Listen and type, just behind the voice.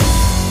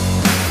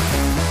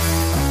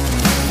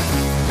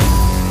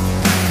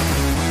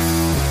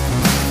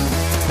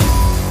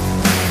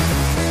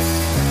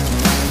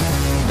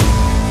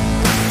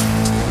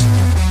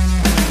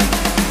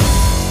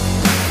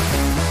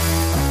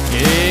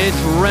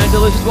and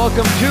delicious.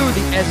 Welcome to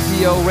the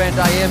SEO Rant.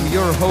 I am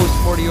your host,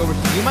 Morty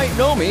Overton. You might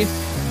know me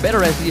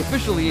better as the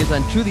official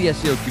liaison to the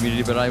SEO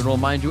community, but I will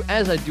remind you,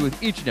 as I do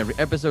with each and every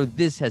episode,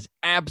 this has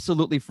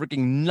absolutely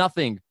freaking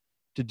nothing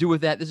to do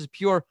with that. This is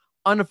pure,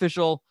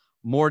 unofficial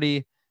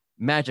Morty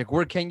magic.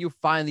 Where can you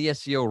find the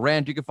SEO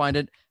Rant? You can find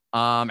it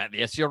at the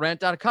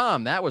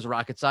SEORant.com. That was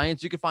rocket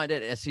science. You can find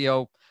it at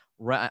SEO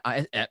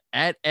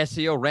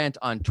Rant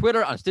on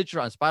Twitter, on Stitcher,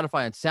 on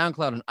Spotify, on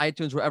SoundCloud, on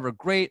iTunes, wherever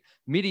great,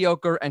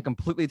 mediocre, and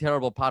completely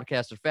terrible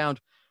podcasts are found.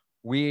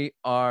 We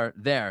are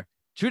there.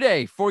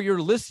 Today, for your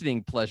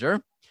listening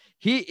pleasure,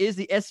 he is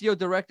the SEO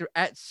director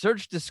at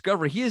Search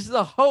Discovery. He is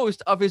the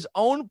host of his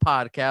own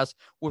podcast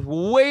with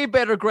way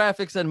better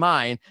graphics than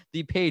mine,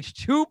 the Page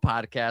 2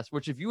 podcast,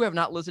 which if you have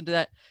not listened to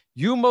that,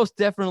 you most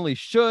definitely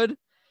should.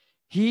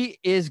 He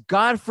is,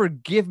 God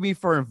forgive me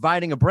for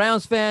inviting a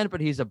Browns fan,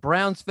 but he's a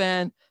Browns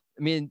fan.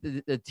 I mean,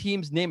 the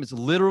team's name is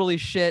literally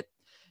shit.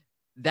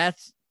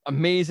 That's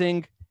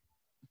amazing.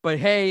 But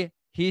hey,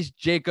 he's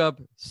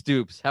Jacob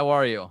Stoops. How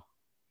are you?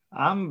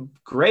 I'm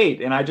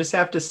great. And I just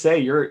have to say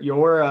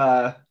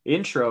your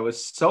intro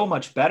is so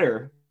much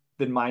better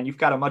than mine. You've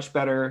got a much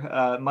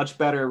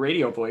better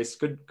radio voice.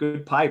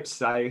 Good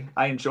pipes. I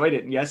enjoyed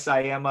it. And yes,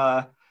 I am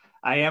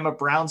a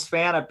Browns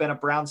fan. I've been a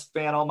Browns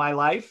fan all my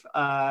life.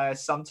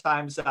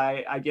 Sometimes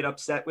I get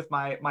upset with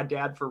my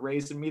dad for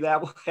raising me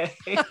that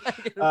way.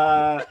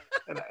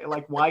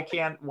 Like, why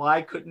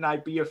couldn't I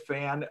be a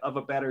fan of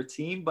a better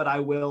team? But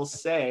I will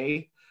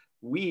say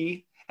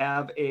we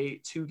have a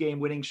 2-game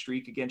winning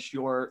streak against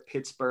your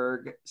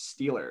Pittsburgh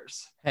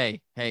Steelers.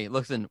 Hey,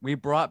 listen, we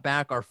brought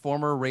back our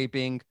former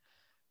raping,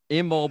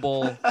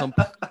 immobile,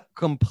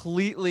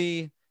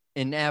 completely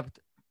inept,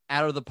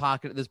 out of the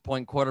pocket at this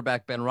point,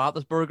 quarterback Ben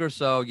Roethlisberger.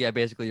 So yeah,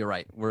 basically you're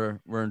right. We're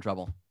in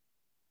trouble.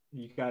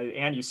 You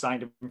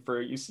signed him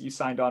for you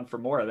signed on for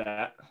more of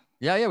that.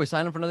 Yeah, we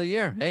signed him for another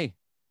year. Hey,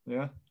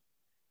 yeah,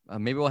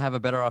 maybe we'll have a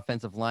better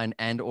offensive line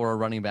and or a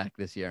running back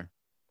this year.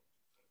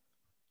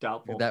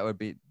 Doubtful. That would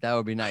be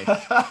nice.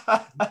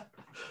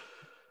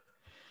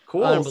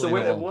 Cool. So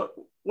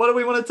what do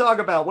we want to talk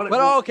about? Let's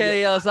not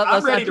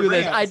do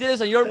this. We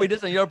did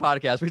this on your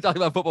podcast. We talked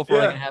about football for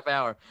like a half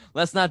hour.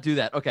 Let's not do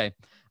that. Okay.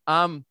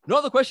 No,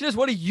 the question is,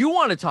 what do you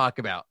want to talk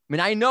about? I mean,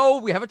 I know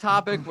we have a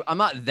topic. I'm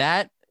not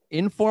that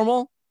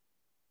informal,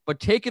 but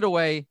take it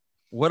away.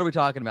 What are we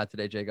talking about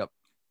today, Jacob?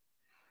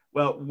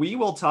 Well, we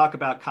will talk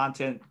about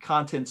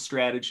content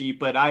strategy,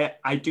 but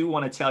I do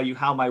want to tell you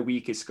how my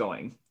week is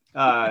going.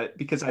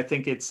 Because I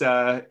think it's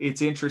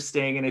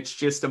interesting and it's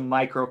just a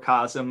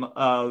microcosm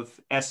of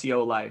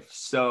SEO life.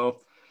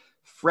 So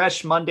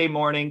fresh Monday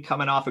morning,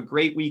 coming off a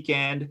great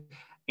weekend.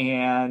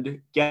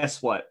 And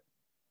guess what?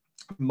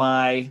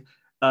 My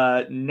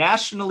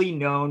nationally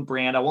known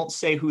brand, I won't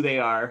say who they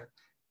are,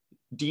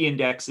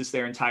 de-indexes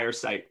their entire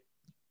site.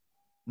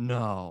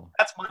 No.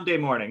 That's Monday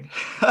morning.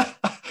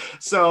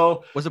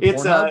 So was it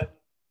Pornhub?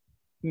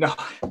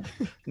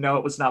 No,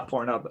 it was not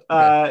Pornhub.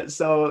 Okay.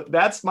 So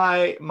that's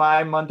my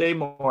Monday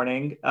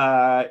morning.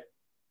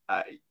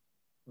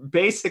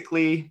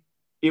 Basically,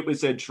 it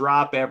was a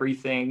drop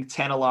everything,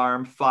 10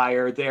 alarm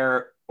fire.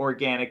 Their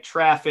organic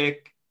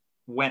traffic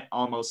went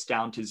almost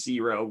down to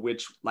zero,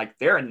 which, like,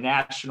 they're a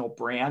national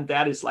brand.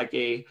 That is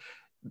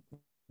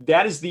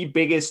the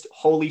biggest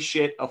holy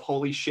shit of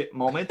holy shit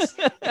moments.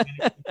 And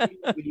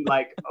it's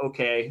like,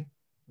 okay,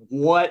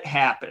 what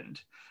happened?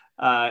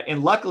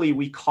 And luckily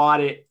we caught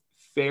it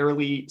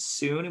fairly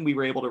soon and we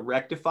were able to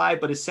rectify,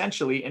 but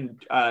essentially,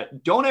 and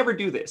don't ever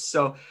do this.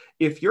 So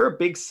if you're a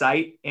big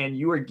site and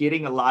you are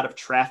getting a lot of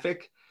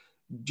traffic,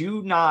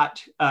 do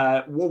not,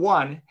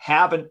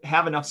 have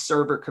enough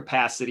server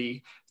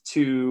capacity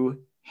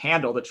to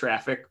handle the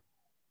traffic.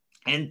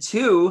 And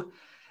 2,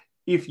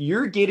 if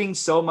you're getting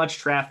so much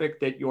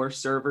traffic that your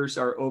servers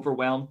are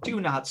overwhelmed, do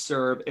not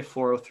serve a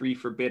 403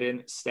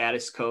 forbidden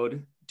status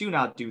code. Do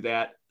not do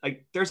that.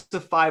 Like, there's a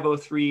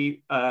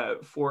 503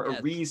 for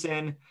a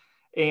reason.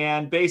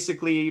 And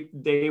basically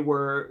they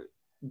were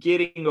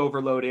getting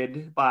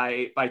overloaded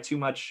by too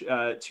much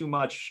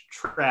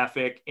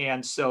traffic.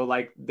 And so,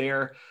 like,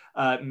 their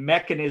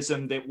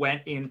mechanism that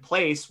went in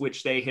place,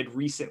 which they had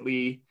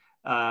recently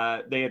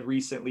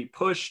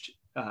pushed,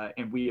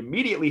 and we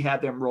immediately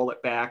had them roll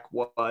it back,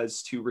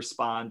 was to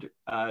respond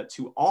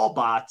to all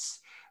bots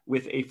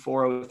with a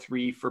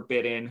 403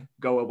 forbidden,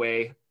 go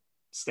away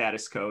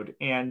status code.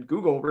 And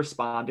Google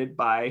responded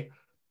by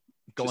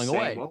going saying,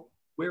 away. Well,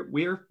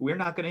 we're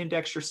not going to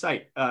index your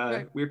site.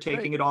 We're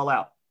taking it all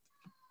out.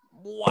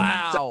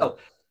 Wow.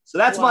 So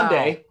that's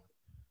Monday.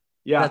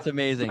 Yeah, that's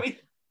amazing. I mean,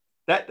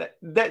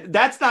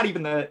 that's not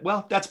even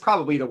that's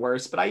probably the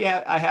worst. But I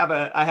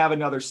have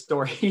another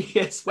story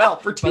as well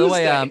for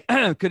Tuesday. By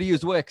the way, could have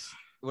used Wix.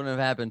 It wouldn't have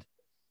happened.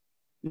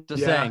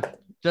 Just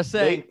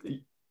saying.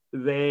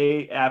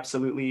 They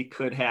absolutely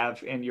could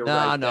have, and you're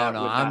right. No.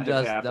 I'm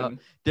just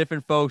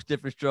different folks,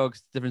 different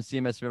strokes, different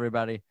CMS for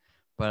everybody.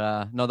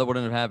 But no, that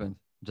wouldn't have happened.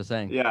 Just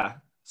saying. Yeah.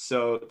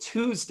 So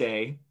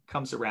Tuesday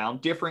comes around,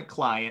 different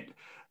client.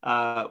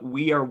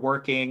 We are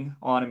working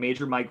on a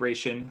major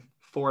migration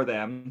for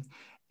them.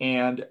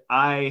 And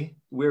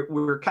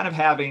we're kind of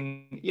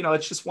having,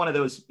 it's just one of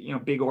those,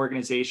 big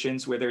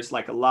organizations where there's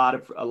like a lot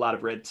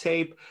of red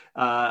tape,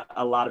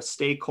 a lot of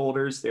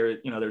stakeholders there.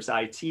 There's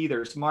IT,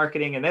 there's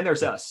marketing, and then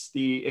there's us,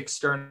 the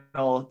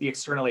external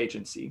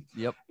agency.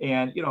 Yep.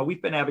 And,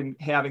 we've been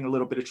having a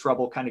little bit of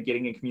trouble kind of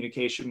getting in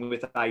communication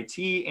with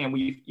IT. And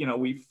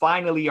we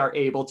finally are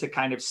able to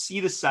kind of see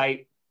the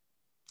site,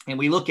 and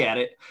we look at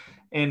it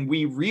and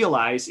we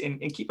realize, and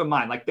keep in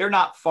mind, like, they're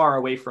not far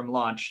away from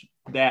launch,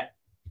 that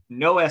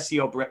no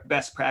SEO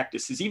best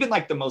practices, even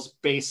like the most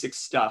basic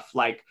stuff,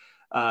 like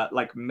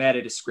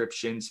meta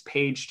descriptions,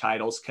 page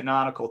titles,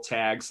 canonical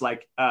tags,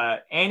 like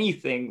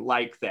anything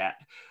like that,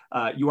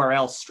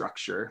 URL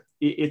structure,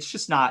 it's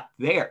just not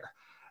there.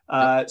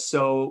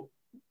 So,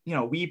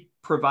 we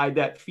provide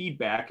that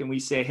feedback and we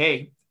say,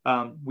 hey,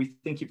 we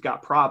think you've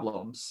got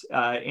problems.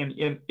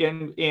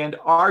 And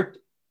our,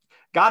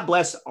 God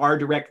bless our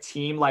direct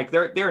team, like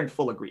they're in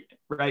full agreement,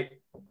 right?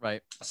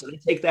 Right. So they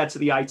take that to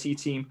the IT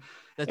team.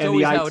 That's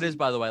always how it is,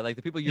 by the way. Like,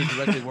 the people you're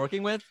directly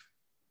working with,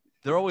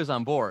 they're always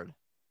on board.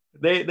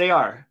 They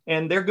are,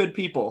 and they're good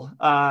people.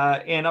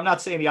 And I'm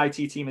not saying the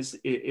IT team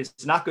is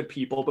not good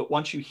people, but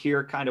once you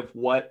hear kind of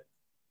what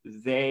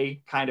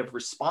they kind of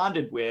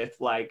responded with,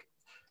 like,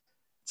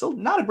 it's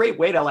not a great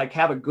way to like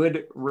have a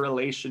good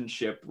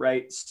relationship,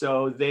 right?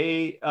 So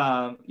they,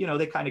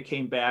 they kind of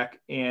came back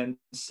and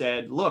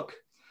said, look,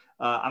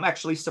 I'm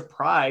actually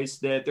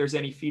surprised that there's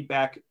any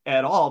feedback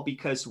at all,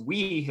 because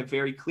we have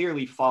very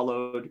clearly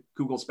followed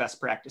Google's best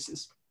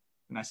practices.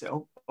 And I said,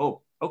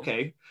 oh,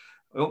 okay.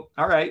 Oh,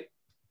 all right.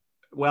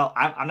 Well,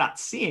 I'm not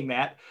seeing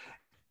that.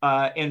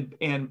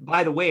 And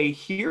by the way,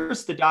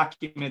 here's the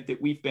document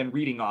that we've been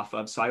reading off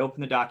of. So I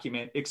opened the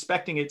document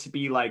expecting it to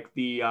be like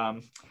the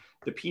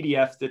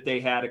PDF that they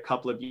had a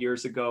couple of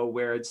years ago,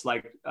 where it's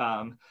like,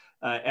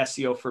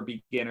 SEO for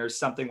beginners,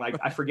 something like,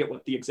 I forget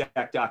what the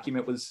exact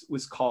document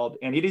was called.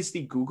 And it is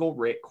the Google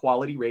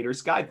Quality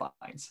Raters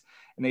Guidelines.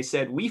 And they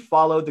said, we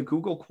follow the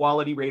Google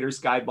Quality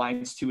Raters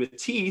Guidelines to a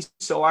T.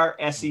 So our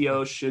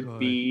SEO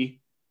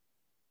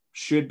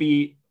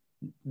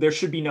there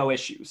should be no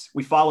issues.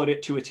 We followed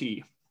it to a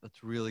T.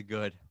 That's really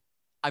good.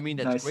 I mean,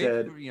 that's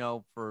great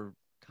for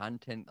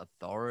content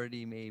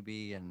authority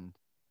maybe, and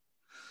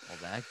all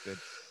that good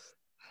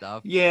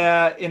stuff.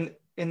 Yeah.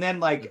 And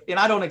then and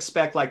I don't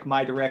expect like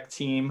my direct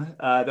team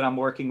that I'm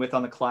working with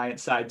on the client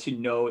side to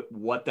know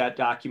what that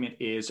document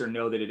is, or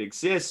know that it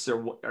exists,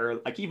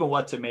 or like even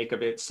what to make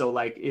of it. So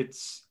like,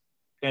 it's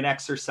an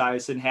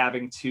exercise in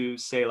having to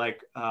say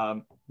like,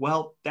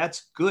 well,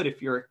 that's good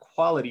if you're a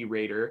quality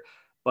rater,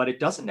 but it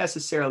doesn't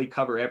necessarily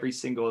cover every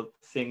single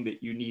thing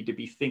that you need to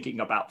be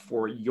thinking about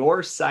for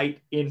your site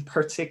in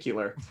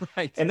particular.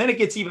 Right. And then it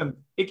gets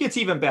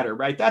even better,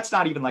 right? That's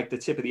not even like the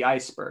tip of the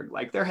iceberg.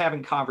 Like, they're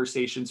having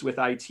conversations with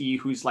IT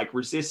who's like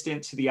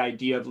resistant to the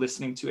idea of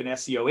listening to an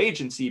SEO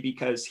agency,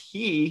 because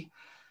he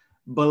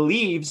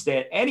believes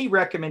that any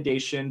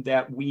recommendation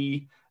that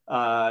we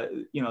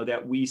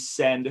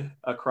send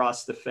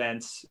across the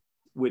fence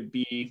would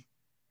be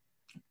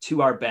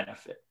to our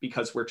benefit,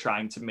 because we're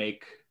trying to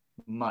make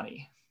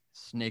money.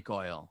 Snake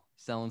oil,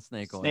 selling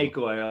snake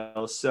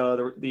oil.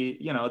 So the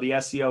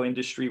SEO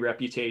industry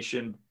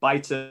reputation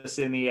bites us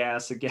in the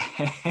ass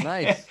again.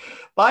 Nice.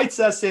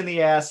 Bites us in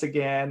the ass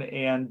again.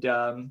 And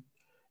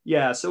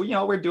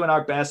so we're doing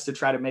our best to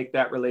try to make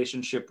that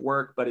relationship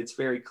work, but it's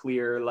very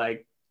clear,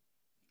 like,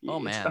 oh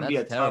man, it's gonna be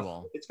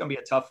terrible. It's gonna be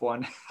a tough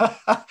one.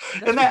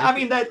 And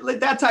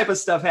that type of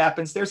stuff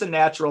happens. There's a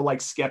natural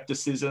like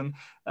skepticism,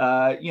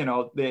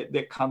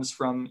 that comes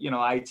from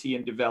IT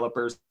and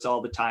developers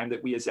all the time,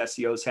 that we as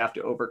SEOs have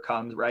to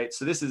overcome, right?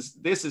 So this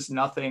is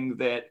nothing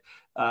that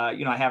I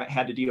haven't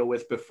had to deal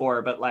with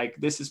before, but like,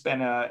 this has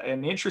been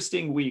an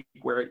interesting week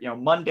where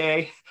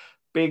Monday,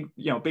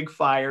 big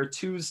fire.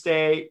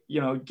 Tuesday,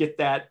 get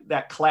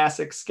that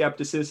classic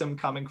skepticism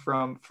coming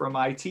from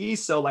IT.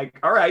 So like,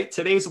 all right,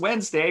 today's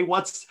Wednesday.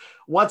 What's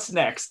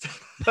next?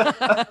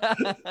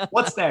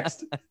 What's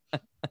next?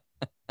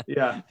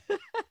 Yeah.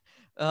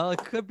 Well,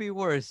 it could be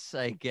worse,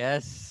 I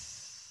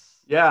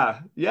guess.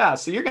 Yeah.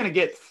 So you're gonna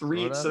get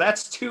 3. So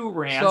that's 2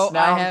 rants. So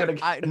now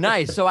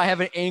nice. So I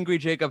have an angry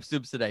Jacob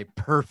Stoops today.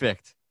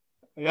 Perfect.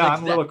 Yeah,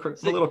 I'm a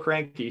little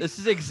cranky. This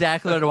is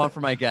exactly what I want for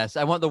my guests.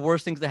 I want the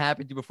worst things to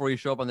happen to you before you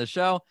show up on the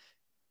show,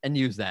 and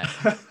use that.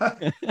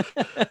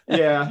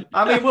 Yeah,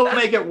 I mean, we'll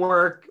make it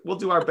work. We'll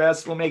do our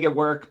best. We'll make it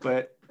work.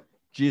 But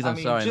I'm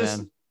sorry,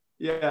 man.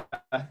 Yeah,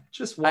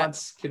 just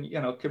once, can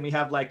we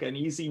have like an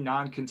easy,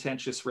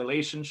 non-contentious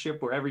relationship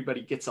where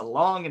everybody gets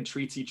along and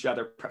treats each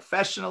other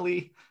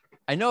professionally?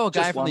 I know a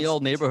guy from the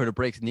old neighborhood who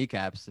breaks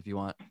kneecaps. If you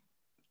want.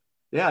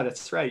 Yeah,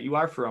 that's right. You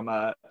are from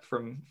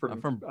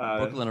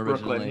Brooklyn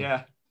originally.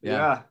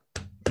 Yeah.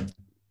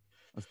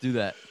 Let's do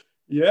that.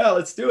 Yeah,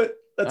 let's do it.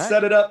 Let's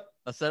set it up.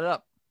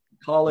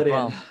 Call it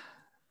in.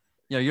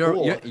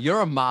 You're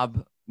a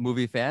mob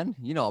movie fan.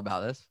 You know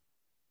about this.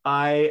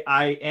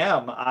 I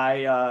am.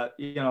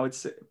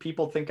 It's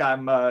people think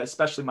I'm,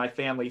 especially my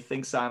family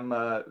thinks I'm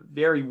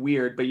very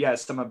weird, but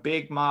yes, I'm a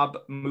big mob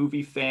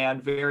movie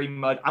fan. Very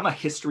much, I'm a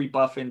history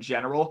buff in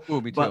general.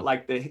 Ooh, me but too.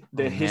 like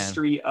the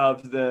history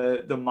of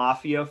the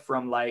mafia,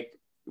 from like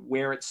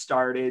where it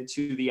started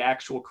to the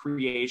actual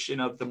creation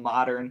of the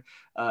modern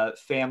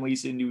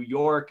families in New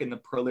York and the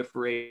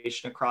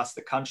proliferation across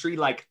the country.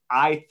 Like,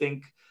 I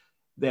think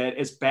that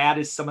as bad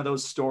as some of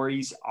those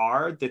stories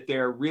are, that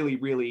they're really,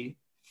 really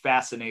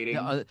fascinating.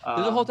 Yeah,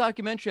 there's a whole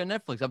documentary on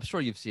Netflix. I'm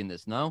sure you've seen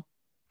this, no?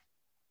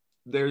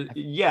 The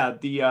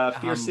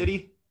Fear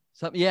City.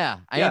 Yeah,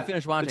 I Yeah, ain't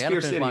finished watching. it's I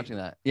haven't Fear finished City. watching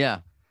that. Yeah,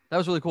 that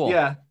was really cool.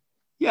 Yeah,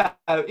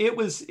 it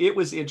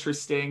was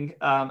interesting.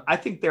 I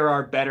think there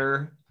are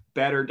better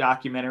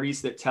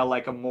documentaries that tell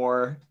like a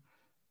more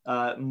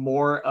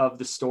of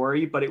the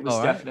story, but it was All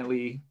right.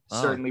 definitely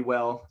Oh, certainly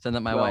send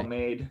that my way.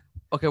 made.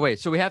 Okay, wait.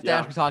 So we have to Yeah.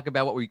 actually talk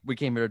about what we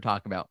came here to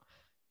talk about.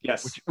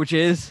 Yes. Which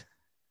is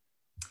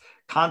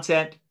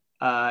content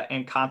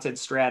and content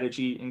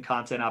strategy and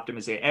content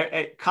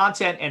optimization,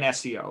 content and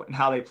SEO and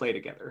how they play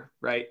together,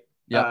 right?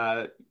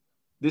 Yeah.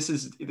 This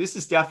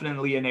is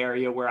definitely an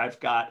area where I've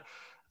got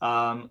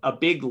a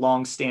big,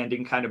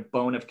 long-standing kind of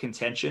bone of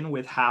contention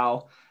with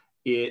how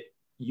it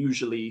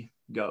usually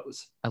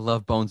goes. I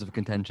love bones of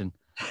contention.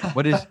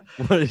 What is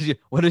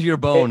your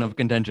bone of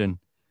contention?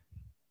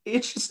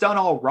 It's just done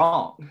all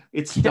wrong.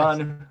 It's Yes.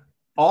 done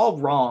all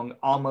wrong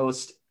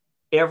almost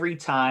every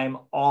time,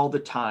 all the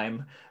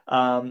time.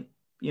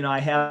 I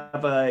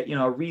have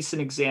a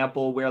recent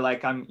example where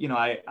like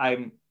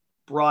I'm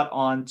brought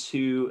on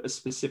to a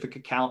specific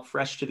account,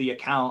 fresh to the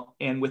account,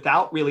 and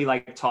without really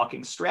like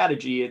talking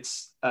strategy,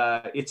 it's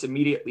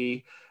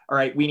immediately, all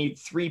right, we need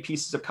 3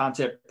 pieces of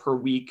content per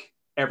week,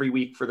 every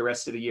week for the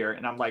rest of the year.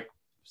 And I'm like,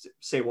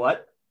 say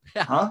what?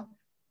 Yeah. Huh?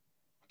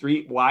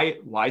 3? Why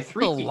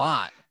 3? That's a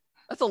lot.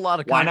 That's a lot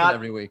of content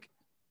every week.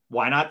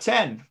 Why not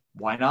 10?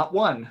 Why not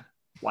 1?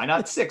 Why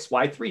not 6?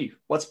 Why 3?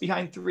 What's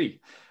behind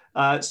 3?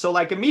 So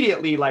like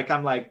immediately, like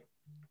I'm like,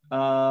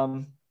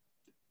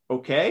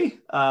 okay,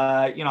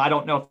 I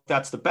don't know if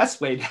that's the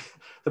best way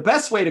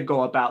to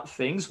go about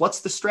things.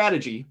 What's the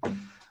strategy?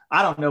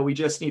 I don't know. We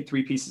just need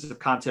 3 pieces of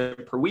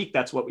content per week.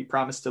 That's what we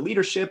promised to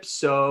leadership.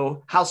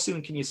 So how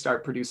soon can you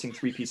start producing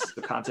 3 pieces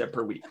of content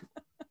per week?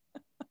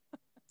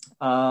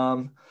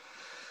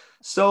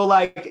 So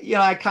like,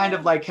 I kind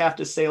of like have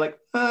to say like,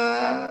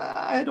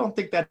 I don't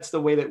think that's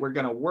the way that we're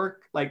going to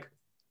work. Like,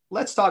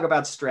 let's talk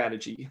about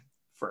strategy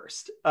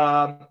first.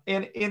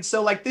 And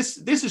so like this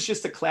is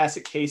just a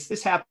classic case.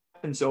 This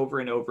happens over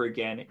and over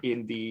again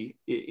in the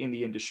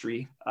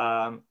industry.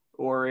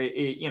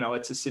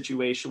 It's a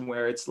situation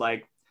where it's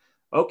like,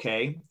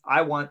 okay,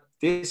 I want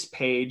this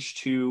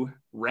page to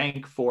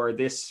rank for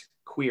this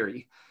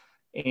query.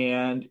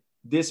 And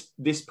this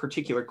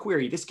particular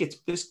query, this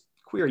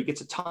query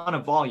gets a ton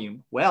of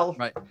volume. Well,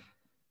 right.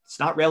 It's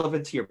not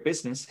relevant to your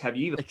business. Have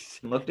you even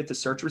looked at the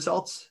search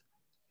results?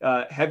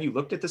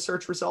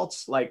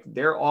 Like,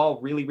 they're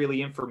all really,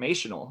 really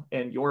informational,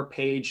 and your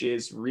page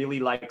is really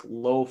like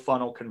low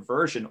funnel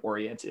conversion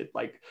oriented,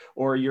 like,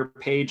 or your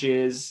page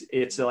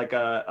it's like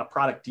a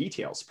product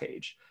details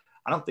page.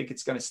 I don't think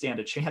it's going to stand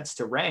a chance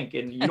to rank,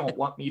 and you don't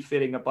want me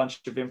fitting a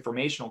bunch of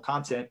informational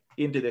content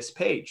into this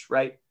page,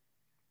 right?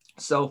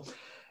 So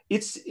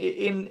it's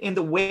in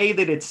the way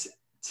that it's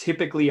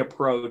typically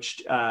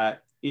approached,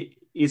 it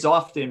is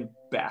often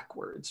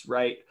backwards,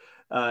 right?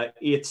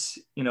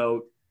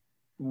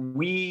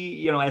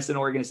 We, as an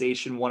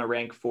organization want to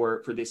rank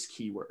for this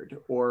keyword,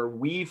 or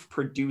we've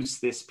produced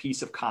this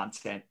piece of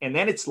content, and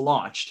then it's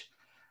launched.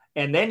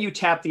 And then you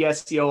tap the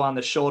SEO on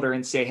the shoulder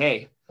and say,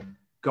 hey,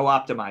 go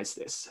optimize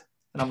this.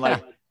 And I'm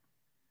like,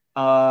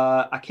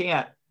 I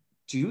can't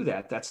do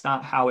that. That's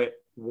not how it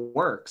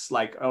works.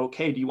 Like,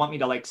 okay, do you want me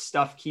to like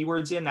stuff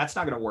keywords in? That's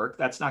not going to work.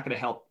 That's not going to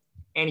help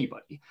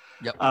anybody.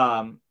 Yep.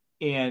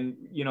 And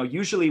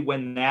usually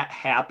when that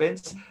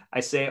happens, I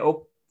say,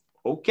 oh,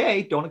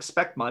 okay, don't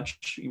expect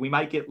much. We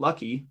might get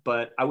lucky,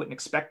 but I wouldn't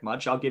expect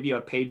much. I'll give you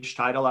a page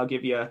title. I'll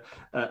give you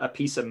a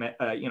piece of,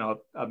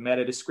 a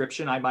meta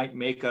description. I might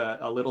make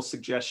a little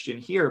suggestion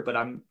here, but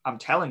I'm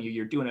telling you,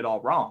 you're doing it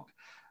all wrong.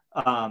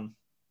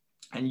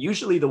 And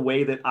usually the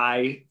way that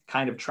I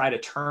kind of try to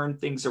turn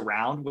things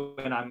around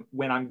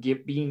when I'm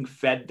being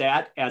fed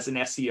that as an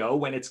SEO,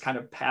 when it's kind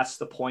of past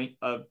the point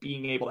of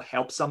being able to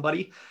help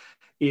somebody,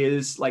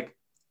 is like,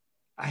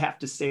 I have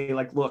to say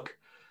like, look,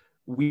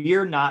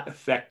 we're not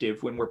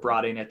effective when we're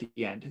brought in at the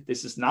end.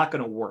 This is not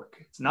going to work.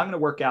 It's not going to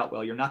work out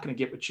well. You're not going to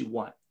get what you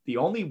want. The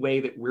only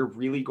way that we're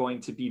really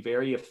going to be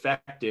very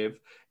effective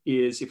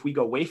is if we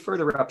go way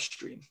further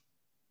upstream,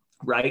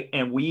 right?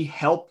 And we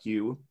help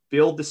you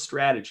build the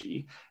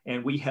strategy,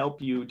 and we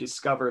help you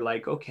discover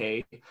like,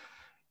 okay,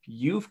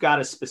 you've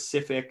got a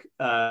specific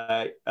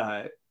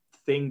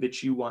thing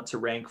that you want to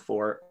rank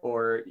for,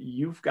 or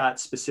you've got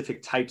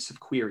specific types of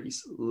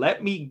queries.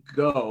 Let me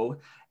go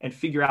and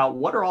figure out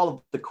what are all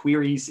of the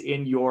queries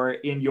in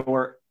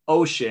your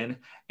ocean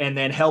and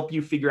then help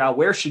you figure out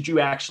where should you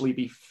actually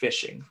be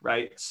fishing,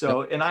 right?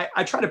 So, and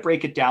I try to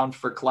break it down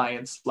for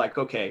clients like,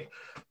 okay,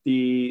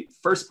 the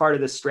first part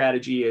of this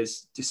strategy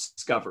is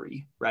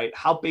discovery, right?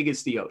 How big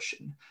is the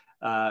ocean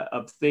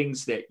of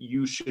things that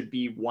you should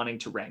be wanting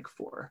to rank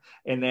for?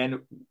 And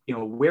then,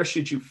 where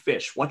should you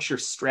fish? What's your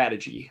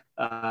strategy?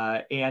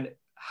 And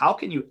how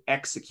can you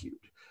execute,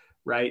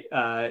 right?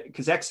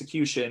 Because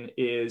execution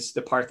is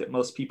the part that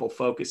most people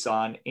focus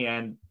on.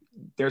 And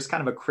there's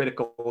kind of a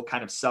critical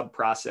kind of sub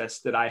process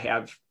that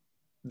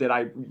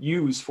I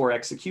use for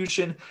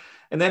execution.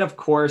 And then of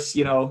course,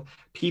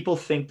 people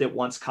think that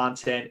once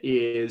content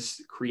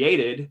is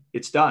created,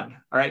 it's done.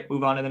 All right,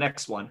 move on to the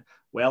next one.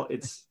 Well,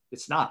 it's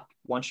not.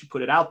 Once you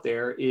put it out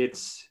there,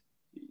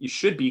 you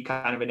should be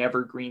kind of an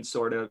evergreen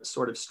sort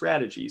of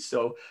strategy.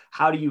 So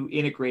how do you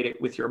integrate it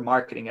with your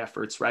marketing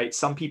efforts, right?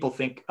 Some people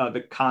think of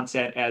the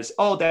content as,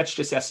 oh, that's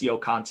just SEO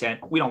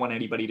content. We don't want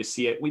anybody to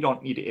see it. We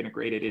don't need to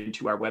integrate it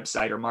into our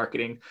website or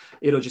marketing.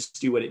 It'll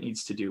just do what it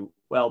needs to do.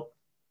 Well,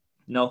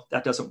 no,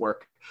 that doesn't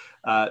work.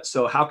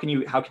 So how can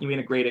you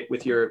integrate it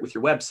with your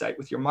website,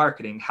 with your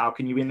marketing? How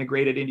can you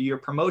integrate it into your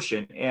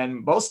promotion?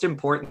 And most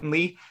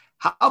importantly,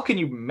 how can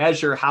you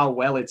measure how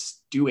well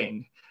it's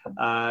doing?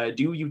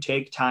 Do you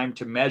take time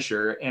to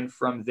measure? And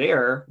from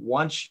there,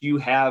 once you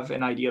have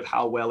an idea of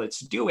how well it's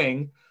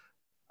doing,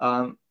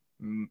 how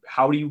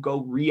do you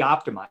go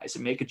re-optimize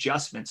and make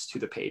adjustments to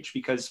the page?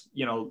 Because,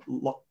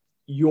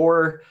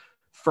 your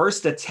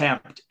first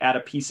attempt at a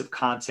piece of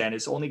content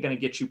is only going to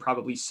get you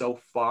probably so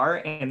far.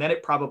 And then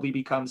it probably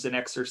becomes an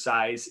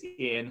exercise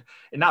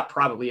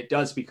it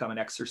does become an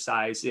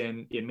exercise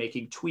in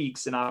making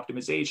tweaks and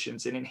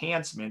optimizations and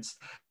enhancements.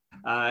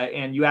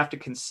 And you have to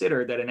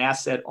consider that an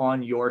asset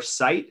on your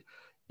site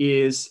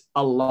is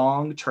a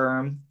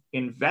long-term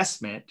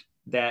investment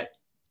that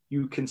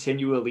you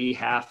continually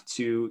have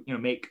to,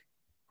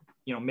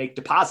 make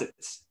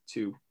deposits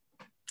to.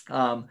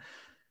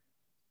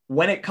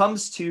 When it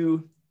comes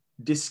to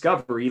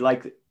discovery,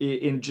 like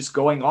in just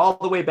going all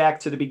the way back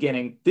to the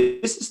beginning,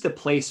 this is the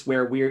place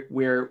where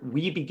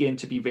we begin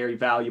to be very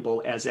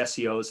valuable as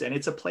SEOs. And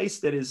it's a place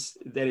that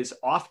is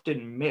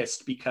often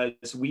missed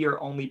because we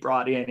are only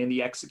brought in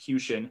the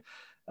execution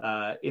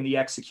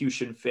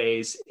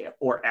phase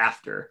or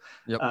after.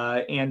 Yep.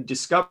 And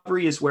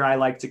discovery is where I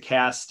like to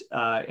cast.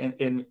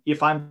 And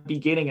if I'm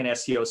beginning an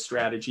SEO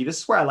strategy, this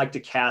is where I like to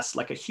cast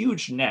like a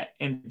huge net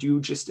and do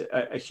just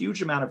a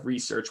huge amount of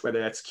research, whether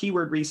that's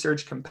keyword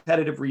research,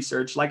 competitive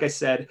research. Like I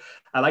said,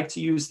 I like to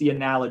use the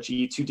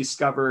analogy to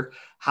discover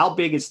how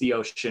big is the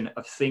ocean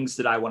of things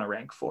that I want to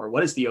rank for.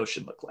 What does the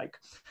ocean look like?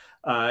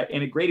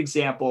 And a great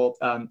example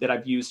that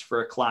I've used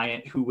for a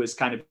client who was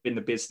kind of in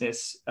the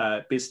business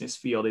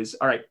field is,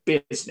 all right,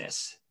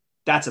 business.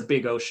 That's a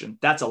big ocean.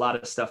 That's a lot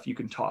of stuff you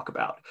can talk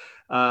about.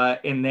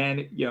 And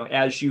then,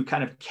 as you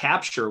kind of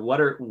capture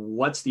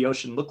what's the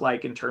ocean look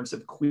like in terms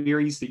of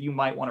queries that you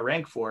might want to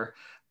rank for,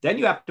 then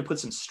you have to put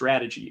some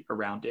strategy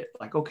around it.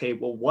 Like, okay,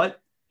 well, what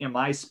am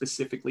I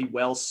specifically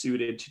well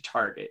suited to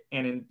target?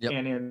 And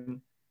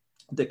in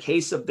the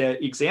case of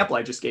the example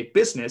I just gave,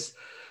 business,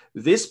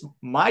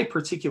 my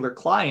particular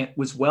client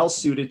was well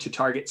suited to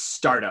target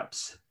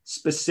startups,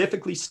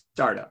 specifically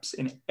startups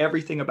and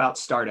everything about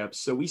startups.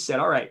 So we said,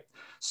 all right,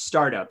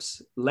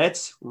 startups,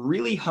 let's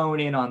really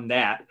hone in on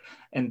that.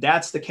 And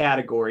that's the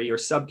category or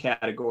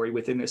subcategory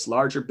within this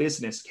larger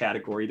business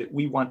category that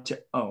we want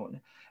to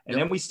own. And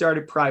then we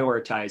started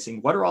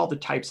prioritizing what are all the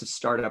types of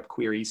startup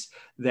queries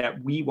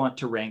that we want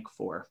to rank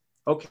for.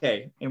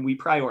 Okay. And we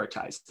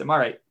prioritized them. All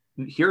right,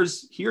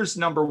 here's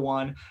number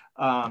one.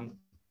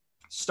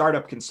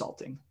 Startup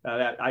consulting.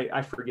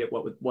 I forget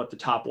what the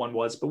top one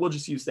was, but we'll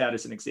just use that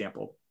as an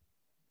example.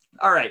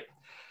 All right.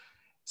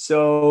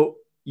 So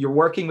you're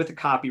working with a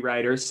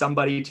copywriter,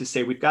 somebody to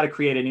say, we've got to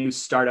create a new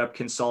startup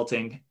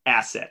consulting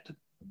asset,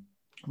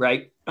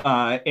 right?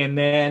 And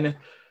then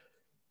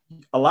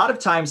a lot of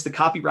times the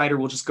copywriter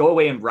will just go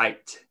away and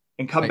write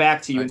and come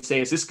back to you and say,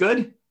 is this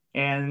good?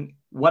 And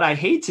what I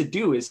hate to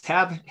do is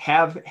have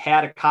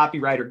had a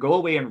copywriter go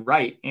away and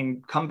write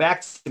and come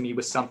back to me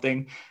with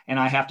something. And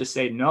I have to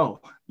say, no,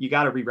 you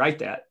got to rewrite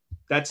that.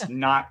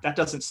 That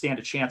doesn't stand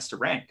a chance to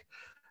rank.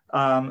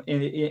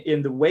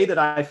 In the way that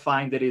I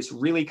find that is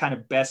really kind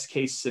of best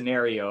case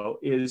scenario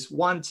is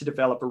one, to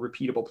develop a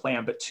repeatable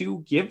plan, but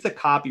two, give the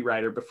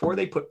copywriter, before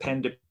they put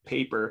pen to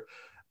paper,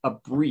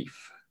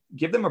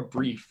 give them a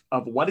brief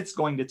of what it's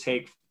going to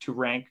take to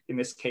rank, in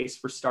this case,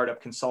 for startup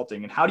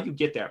consulting. And how do you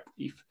get that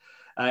brief?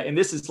 And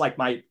this is like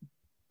my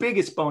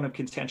biggest bone of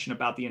contention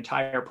about the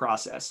entire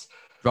process.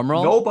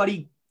 Drumroll?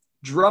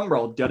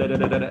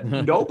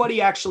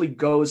 Nobody actually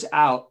goes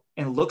out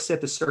and looks at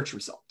the search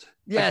result.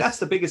 Yes. Like, that's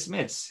the biggest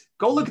miss.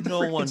 Go look at the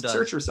freaking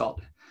search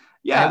result.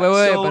 Yeah.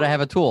 Wait, but I have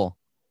a tool.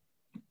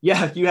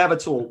 Yeah, you have a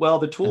tool. Well,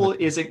 the tool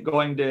isn't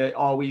going to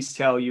always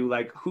tell you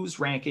like who's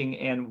ranking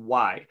and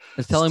why.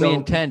 It's telling me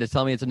intent. It's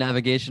telling me it's a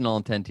navigational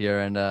intent here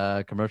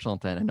and commercial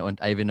intent.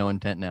 I even know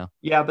intent now.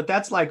 Yeah, but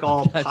that's like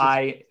all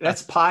pie.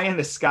 That's pie in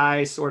the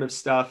sky sort of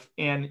stuff.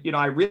 And,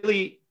 I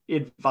really,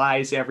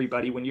 advise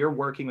everybody, when you're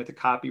working with a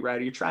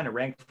copywriter, you're trying to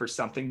rank for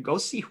something, go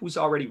see who's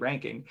already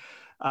ranking.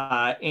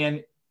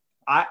 And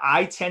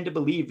I tend to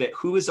believe that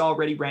who is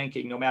already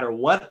ranking, no matter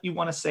what you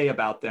want to say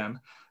about them,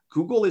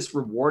 Google is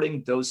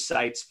rewarding those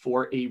sites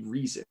for a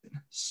reason.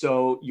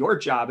 So your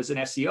job as an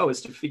SEO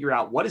is to figure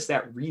out, what is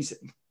that reason?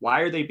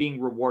 Why are they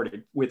being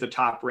rewarded with a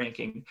top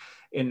ranking?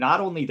 And not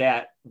only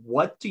that,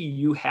 what do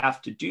you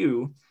have to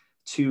do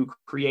to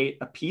create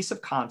a piece of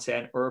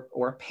content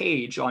or a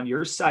page on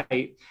your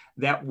site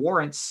that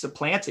warrants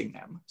supplanting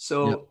them?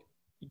 So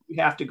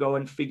you have to go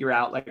and figure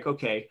out, like,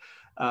 okay,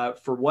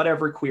 for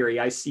whatever query,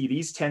 I see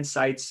these 10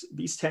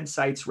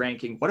 sites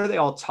ranking. What are they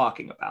all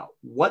talking about?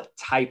 What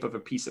type of a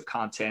piece of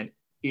content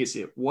is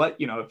it? What,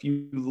 if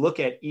you look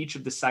at each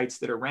of the sites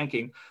that are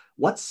ranking,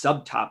 what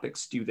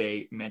subtopics do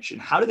they mention?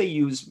 How do they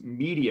use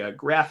media,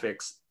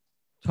 graphics,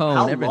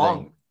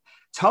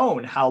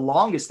 tone, how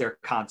long is their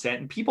content?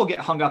 And people get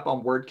hung up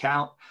on word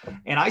count.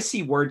 And I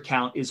see word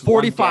count is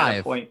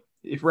 45 one data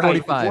point.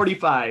 Right,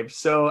 45.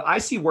 So I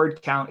see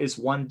word count as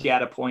one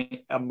data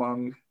point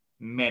among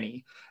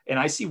many. And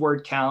I see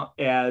word count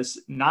as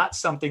not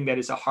something that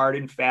is a hard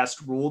and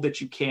fast rule that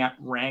you can't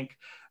rank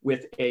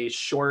with a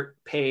short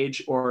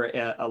page or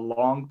a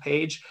long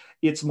page.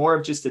 It's more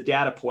of just a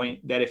data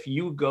point that if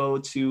you go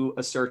to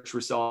a search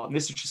result, and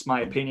this is just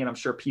my opinion, I'm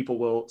sure people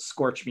will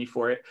scorch me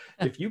for it.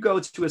 If you go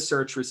to a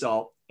search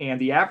result and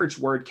the average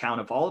word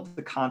count of all of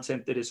the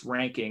content that is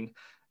ranking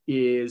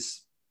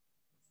is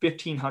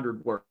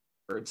 1,500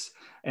 words,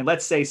 and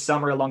let's say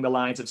some are along the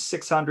lines of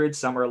 600,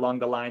 some are along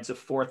the lines of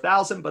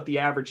 4,000, but the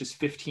average is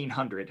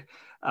 1,500.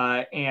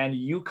 And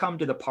you come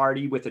to the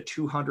party with a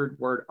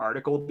 200-word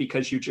article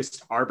because you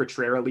just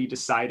arbitrarily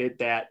decided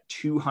that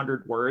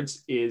 200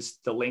 words is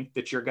the length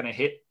that you're going to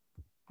hit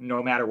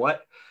no matter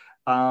what.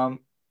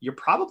 You're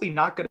probably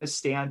not going to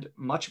stand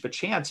much of a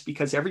chance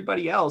because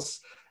everybody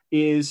else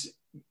is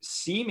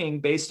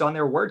seeming, based on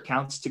their word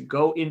counts, to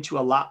go into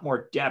a lot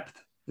more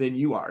depth than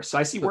you are. So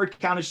I see word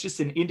count as just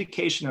an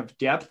indication of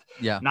depth,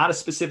 not a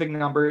specific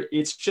number.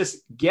 It's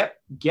just get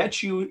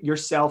you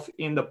yourself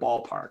in the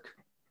ballpark.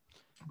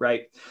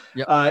 Right.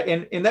 Yep.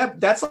 And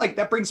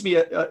that brings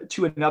me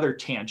to another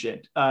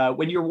tangent.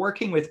 When you're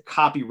working with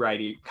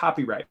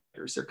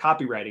copywriters or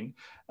copywriting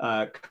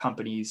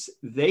companies,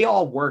 they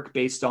all work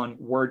based on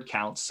word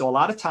counts. So a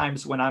lot of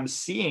times when I'm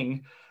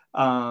seeing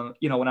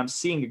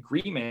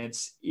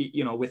agreements,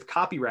 with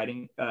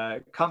copywriting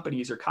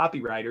companies or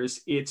copywriters,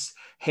 it's,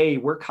 hey,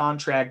 we're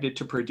contracted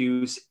to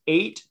produce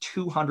 8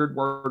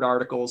 200-word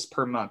articles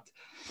per month.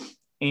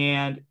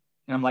 And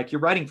I'm like,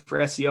 you're writing for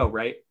SEO,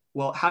 right?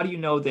 Well, how do you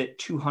know that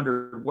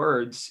 200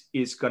 words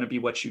is going to be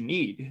what you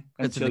need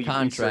until you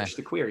research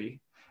the query?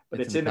 But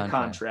it's in the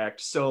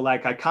contract. So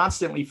like, I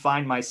constantly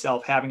find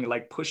myself having to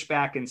like push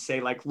back and say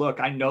like,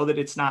 look, I know that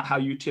it's not how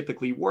you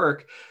typically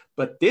work,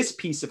 but this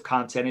piece of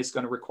content is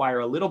going to require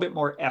a little bit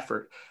more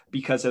effort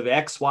because of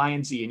X, Y,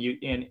 and Z.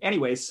 And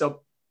anyway,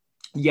 so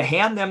you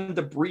hand them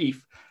the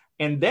brief,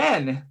 and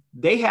then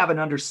they have an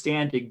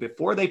understanding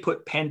before they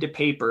put pen to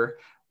paper.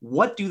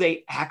 What do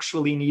they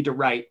actually need to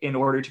write in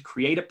order to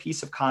create a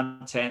piece of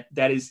content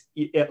that is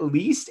at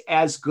least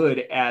as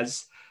good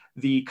as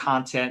the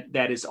content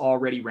that is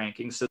already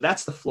ranking? So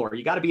that's the floor.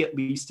 You got to be at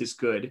least as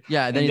good.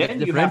 Yeah. And then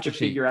you have to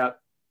figure out,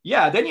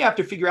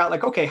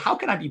 like, okay, how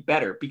can I be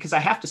better? Because I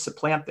have to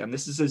supplant them.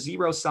 This is a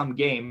zero-sum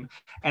game.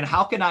 And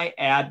how can I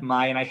add and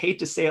I hate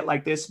to say it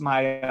like this,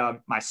 my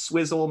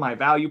swizzle, my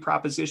value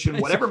proposition,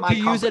 whatever my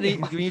company. Do you use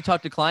it when you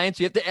talk to clients?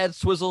 You have to add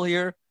swizzle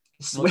here.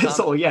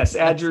 Swizzle, yes,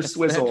 add your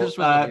swizzle.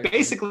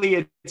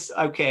 Basically, it's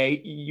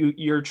okay.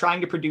 You're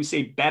trying to produce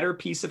a better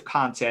piece of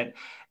content,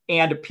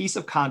 and a piece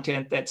of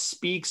content that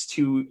speaks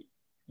to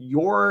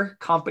your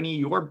company,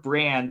 your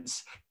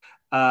brand's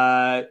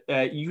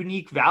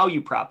unique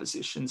value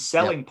proposition,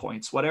 selling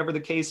points, whatever the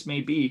case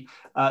may be,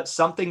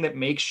 something that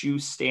makes you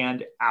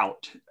stand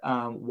out.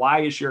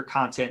 Why is your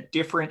content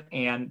different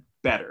and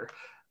better?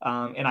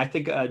 And I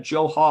think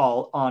Joe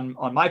Hall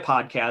on my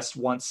podcast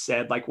once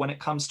said, like, when it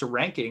comes to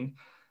ranking,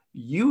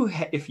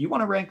 if you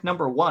want to rank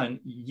number one,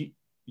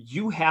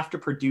 you have to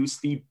produce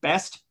the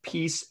best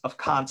piece of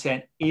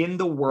content in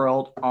the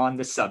world on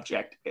the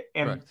subject.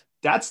 And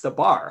that's the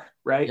bar,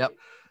 right? Yep.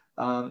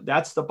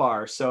 That's the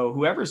bar. So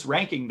whoever's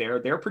ranking there,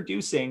 they're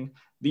producing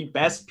the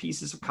best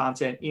pieces of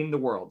content in the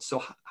world.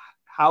 So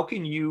how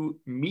can you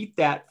meet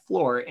that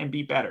floor and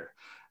be better?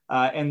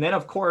 And then,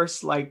 of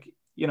course, like,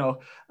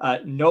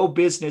 no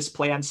business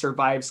plan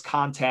survives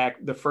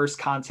the first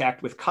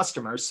contact with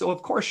customers. So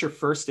of course, your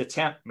first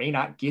attempt may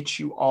not get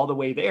you all the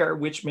way there,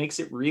 which makes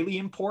it really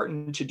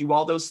important to do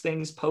all those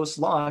things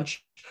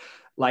post-launch,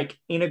 like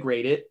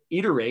integrate it,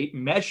 iterate,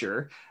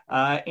 measure,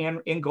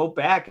 and go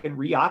back and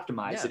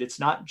re-optimize it. It's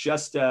not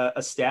just a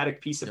static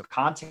piece of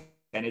content,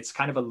 and it's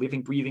kind of a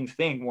living, breathing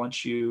thing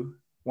once you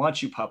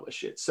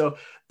publish it. So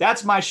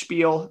that's my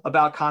spiel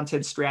about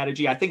content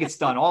strategy. I think it's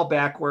done all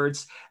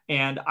backwards,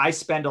 and I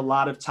spend a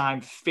lot of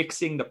time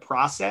fixing the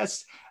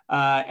process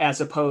as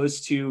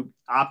opposed to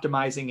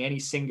optimizing any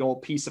single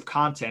piece of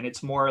content.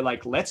 It's more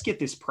like, let's get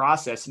this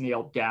process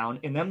nailed down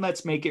and then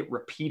let's make it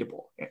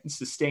repeatable and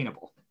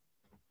sustainable.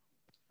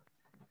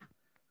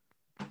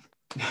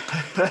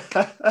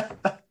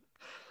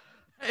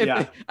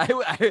 Yeah.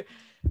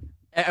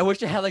 I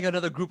wish I had like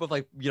another group of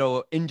like,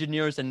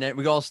 engineers, and then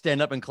we all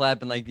stand up and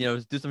clap and like,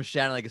 do some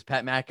shouting like it's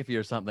Pat McAfee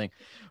or something.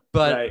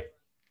 But right.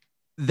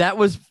 That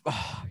was,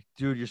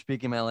 dude, you're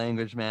speaking my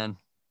language, man.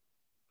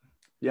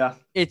 Yeah.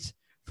 It's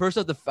first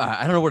off,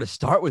 I don't know where to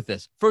start with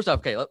this. First off,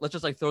 okay, let's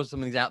just like throw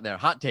some things out there.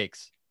 Hot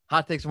takes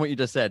from what you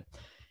just said.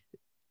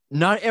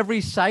 Not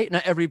every site,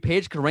 not every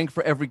page can rank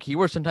for every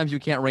keyword. Sometimes you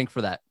can't rank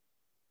for that.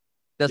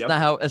 This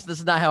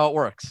is not how it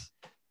works.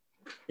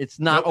 It's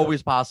not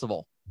always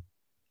possible.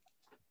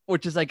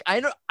 Which is like,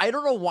 I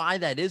don't know why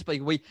that is, but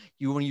when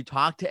you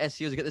talk to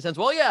SEOs, you get the sense,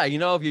 well, yeah, if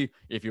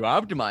you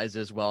optimize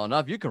this well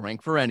enough, you can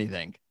rank for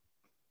anything.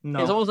 No.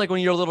 It's almost like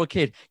when you're a little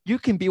kid, you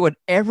can be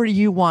whatever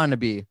you want to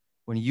be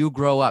when you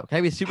grow up. Can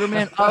I be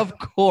Superman? Of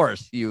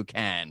course you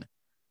can.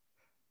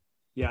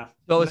 Yeah.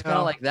 So it's kind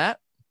of like that.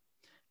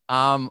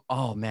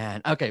 Oh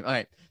man. Okay. All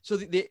right. So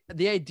the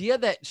idea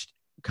that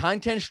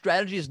content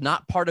strategy is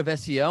not part of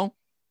SEO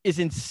is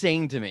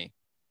insane to me.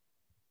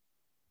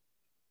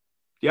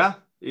 Yeah.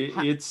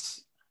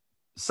 It's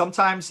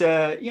sometimes,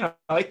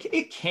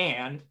 it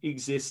can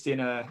exist in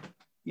a,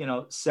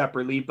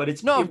 separately, but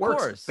it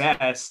works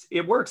best.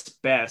 It works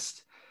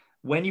best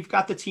when you've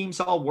got the teams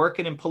all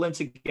working and pulling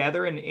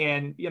together and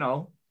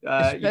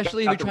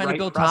especially if you're trying to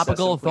build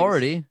topical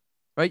authority,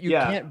 right? You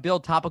can't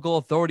build topical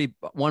authority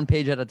one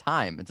page at a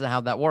time. It's not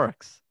how that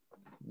works.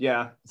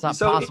 Yeah. It's not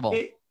possible.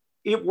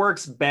 It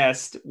works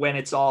best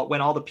when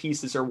all the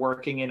pieces are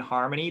working in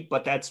harmony,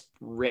 but that's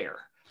rare.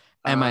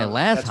 And my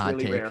last hot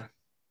take, rare.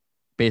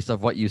 Based off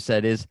what you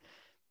said, is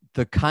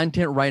the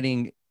content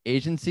writing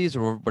agencies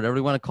or whatever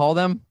you want to call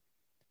them,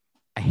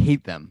 I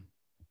hate them.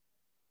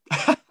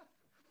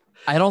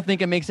 I don't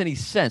think it makes any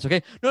sense.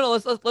 Okay, no.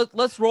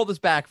 Let's roll this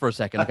back for a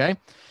second. Okay,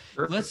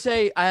 sure. Let's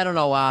say I don't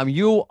know.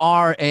 You're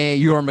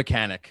a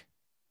mechanic,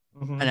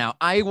 and now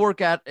I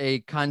work at a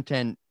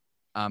content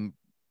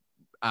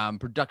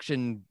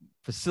production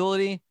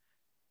facility,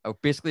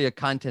 basically a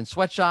content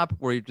sweatshop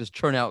where you just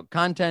churn out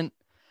content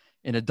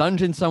in a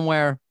dungeon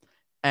somewhere,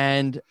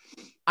 and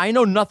I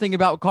know nothing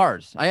about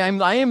cars. I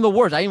am the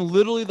worst. I am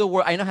literally the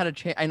worst. I know how to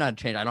change. I know how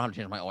to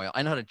change my oil.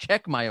 I know how to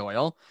check my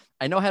oil.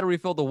 I know how to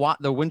refill the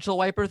windshield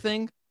wiper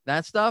thing,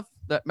 that stuff,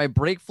 my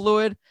brake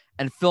fluid,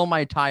 and fill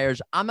my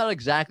tires. I'm not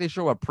exactly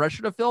sure what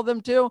pressure to fill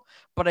them to,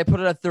 but I put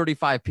it at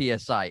 35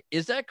 PSI.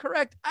 Is that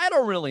correct? I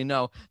don't really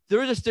know.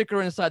 There is a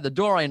sticker inside the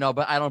door, I know,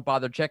 but I don't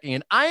bother checking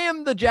it. I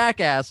am the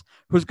jackass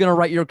who's going to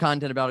write your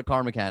content about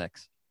car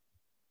mechanics.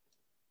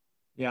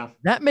 Yeah.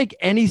 That make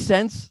any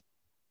sense?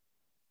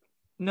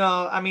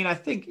 No, I mean, I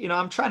think,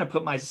 I'm trying to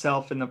put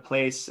myself in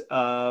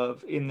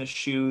the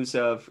shoes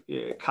of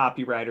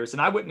copywriters,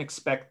 and I wouldn't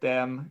expect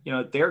them,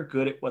 they're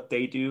good at what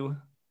they do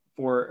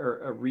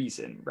for a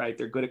reason, right?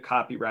 They're good at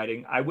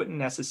copywriting. I wouldn't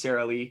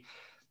necessarily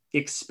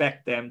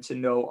expect them to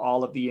know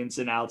all of the ins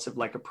and outs of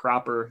like a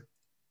proper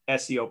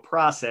SEO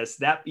process.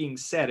 That being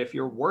said, if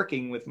you're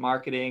working with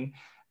marketing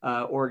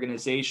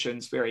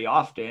organizations very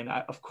often,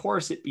 of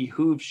course, it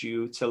behooves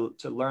you to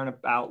learn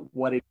about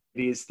what it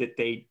is that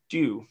they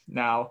do.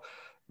 Now,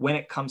 when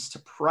it comes to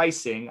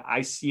pricing,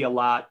 I see a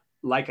lot,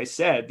 like I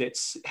said, that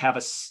have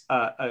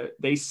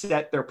they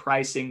set their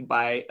pricing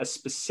by a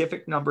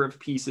specific number of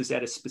pieces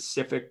at a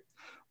specific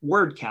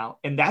word count.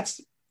 And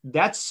that's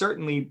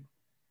certainly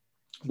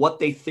what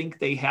they think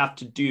they have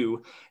to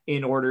do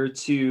in order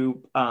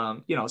to,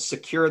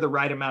 secure the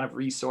right amount of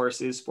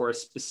resources for a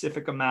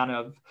specific amount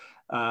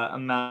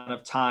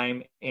of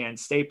time and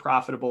stay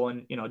profitable.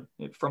 And,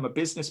 from a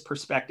business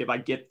perspective, I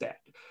get that.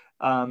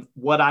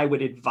 What I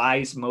would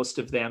advise most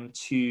of them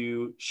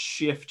to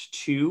shift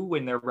to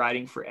when they're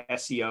writing for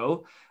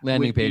SEO.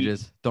 Landing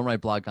pages. Don't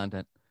write blog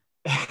content.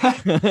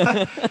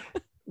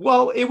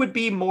 Well, it would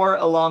be more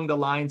along the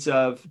lines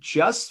of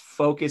just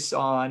focus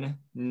on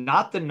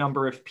not the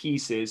number of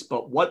pieces,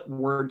 but what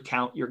word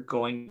count you're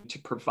going to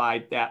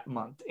provide that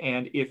month.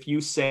 And if you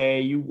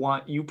say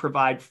you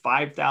provide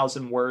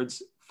 5,000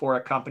 words for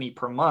a company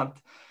per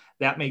month,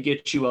 that may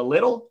get you a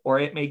little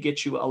or it may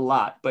get you a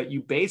lot, but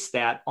you base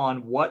that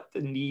on what the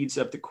needs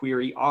of the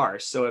query are.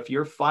 So if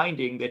you're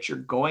finding that you're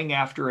going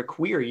after a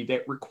query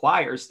that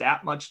requires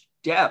that much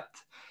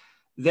depth,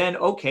 then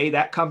okay,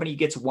 that company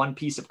gets one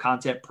piece of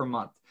content per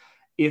month.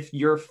 If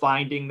you're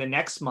finding the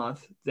next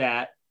month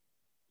that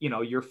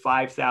your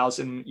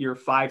 5,000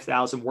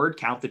 word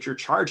count that you're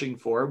charging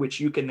for, which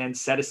you can then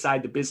set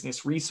aside the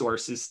business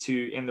resources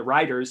and the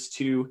writers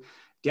to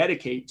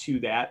dedicate to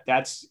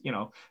that's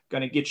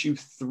going to get you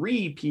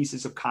 3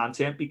 pieces of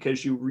content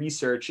because you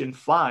research and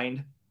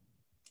find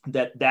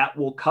that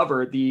will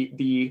cover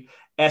the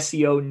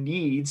SEO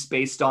needs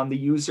based on the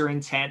user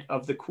intent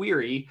of the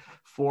query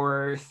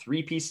for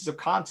 3 pieces of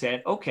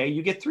content. Okay,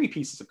 you get 3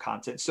 pieces of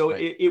content. So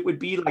it would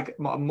be like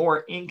a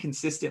more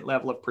inconsistent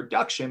level of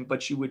production,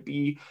 but you would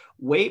be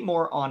way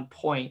more on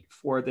point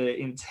for the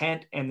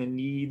intent and the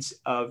needs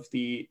of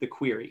the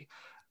query.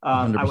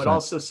 I would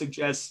also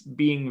suggest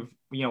being,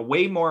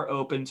 way more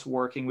open to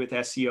working with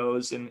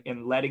SEOs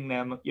and letting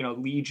them,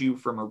 lead you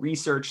from a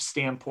research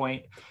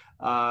standpoint.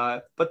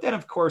 But then,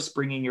 of course,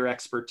 bringing your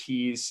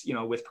expertise,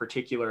 with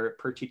particular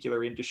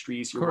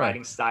industries, your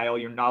writing style,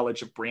 your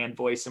knowledge of brand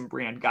voice and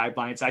brand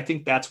guidelines. I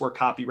think that's where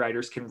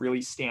copywriters can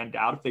really stand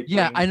out. If they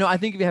I know. I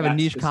think if you have a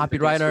niche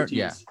copywriter,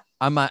 expertise.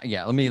 I'm not.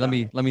 Yeah, let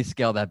me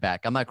scale that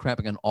back. I'm not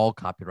crapping on all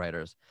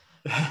copywriters.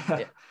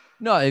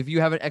 No, if you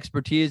have an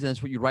expertise and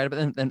that's what you write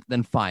about,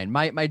 then fine.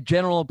 My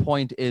general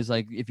point is,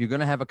 like, if you're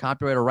going to have a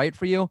copywriter write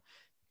for you,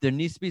 there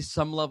needs to be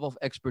some level of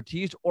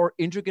expertise or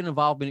intricate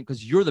involvement,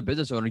 because you're the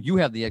business owner. You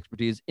have the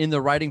expertise in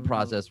the writing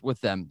process with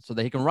them so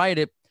they can write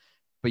it,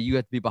 but you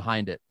have to be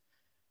behind it.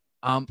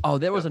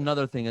 There was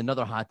another thing,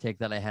 another hot take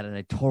that I had, and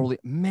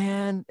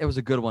it was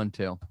a good one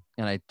too.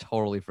 And I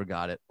totally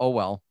forgot it. Oh,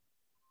 well.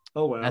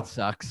 That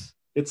sucks.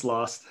 It's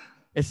lost.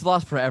 It's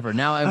lost forever.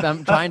 Now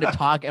I'm trying to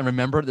talk and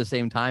remember at the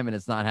same time, and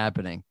it's not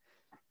happening.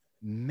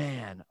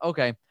 Man.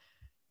 Okay.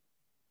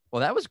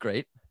 Well, that was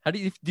great. Do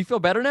you feel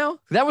better now?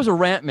 That was a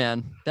rant,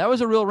 man. That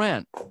was a real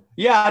rant.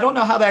 Yeah, I don't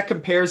know how that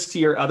compares to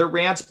your other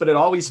rants, but it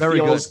always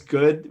feels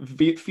good.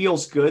 It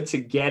feels good to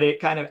get it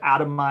kind of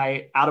out of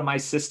my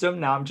system.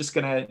 Now I'm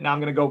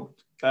gonna go,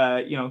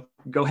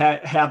 go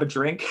have a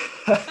drink.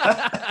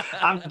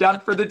 I'm done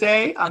for the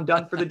day. I'm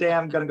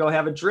gonna go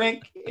have a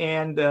drink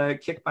and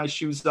kick my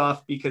shoes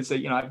off because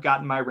I've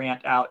gotten my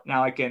rant out.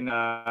 Now I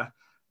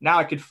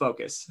can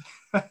focus.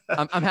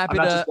 I'm happy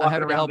to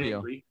help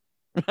you.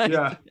 Right?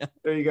 Yeah,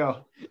 there you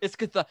go. It's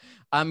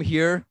I'm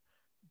here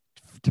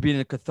to be in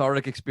a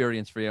cathartic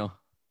experience for you.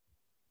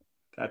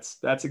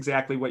 That's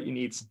exactly what you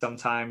need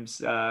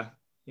sometimes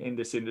in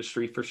this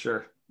industry, for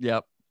sure.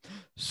 Yep.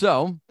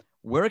 So,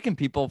 where can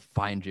people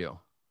find you?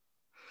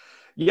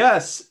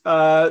 Yes.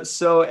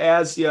 So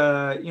as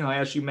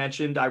you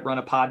mentioned, I run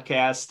a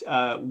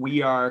podcast.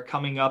 We are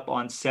coming up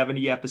on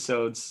 70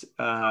 episodes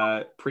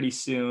pretty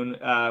soon.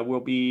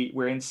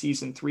 We're in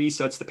season 3.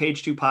 So it's the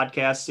Page 2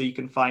 podcast. So you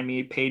can find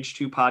me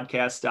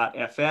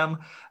page2podcast.fm.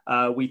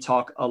 We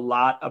talk a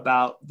lot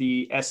about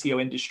the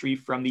SEO industry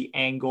from the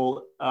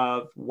angle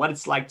of what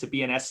it's like to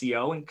be an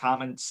SEO and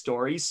common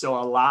stories. So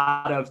a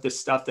lot of the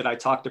stuff that I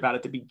talked about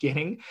at the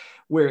beginning,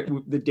 where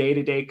the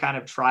day-to-day kind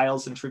of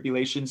trials and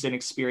tribulations and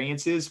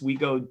experiences, we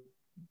go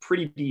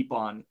pretty deep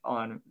on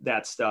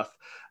that stuff.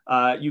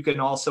 You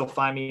can also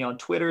find me on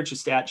Twitter,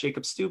 just at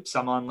Jacob Stoops.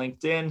 I'm on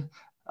LinkedIn.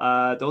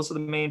 Those are the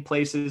main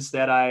places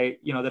that I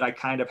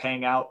kind of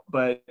hang out.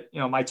 But,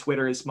 my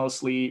Twitter is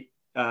mostly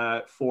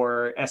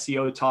for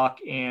SEO talk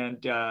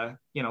and,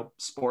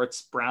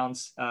 sports,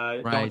 Browns.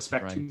 Don't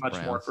expect too much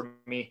more from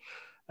me.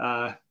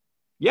 So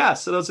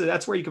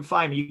that's where you can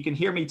find me. You can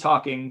hear me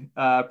talking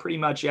pretty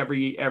much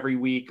every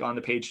week on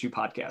the Page 2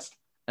 podcast.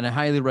 And I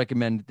highly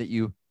recommend that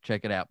you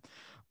check it out.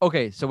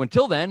 Okay, so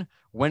until then,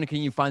 when can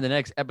you find the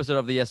next episode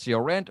of the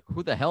SEO Rant?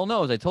 Who the hell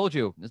knows? I told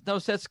you, there's no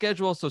set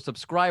schedule, so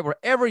subscribe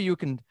wherever you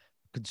can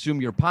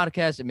consume your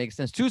podcast. It makes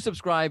sense to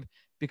subscribe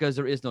because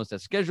there is no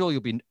set schedule.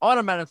 You'll be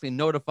automatically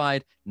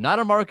notified. Not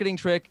a marketing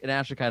trick. It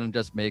actually kind of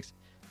just makes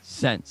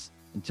sense.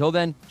 Until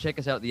then, check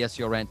us out at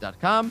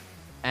theSEORant.com.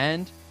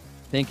 And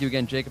thank you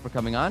again, Jacob, for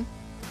coming on.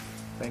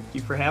 Thank you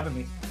for having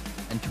me.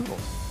 And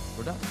toodles.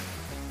 We're done.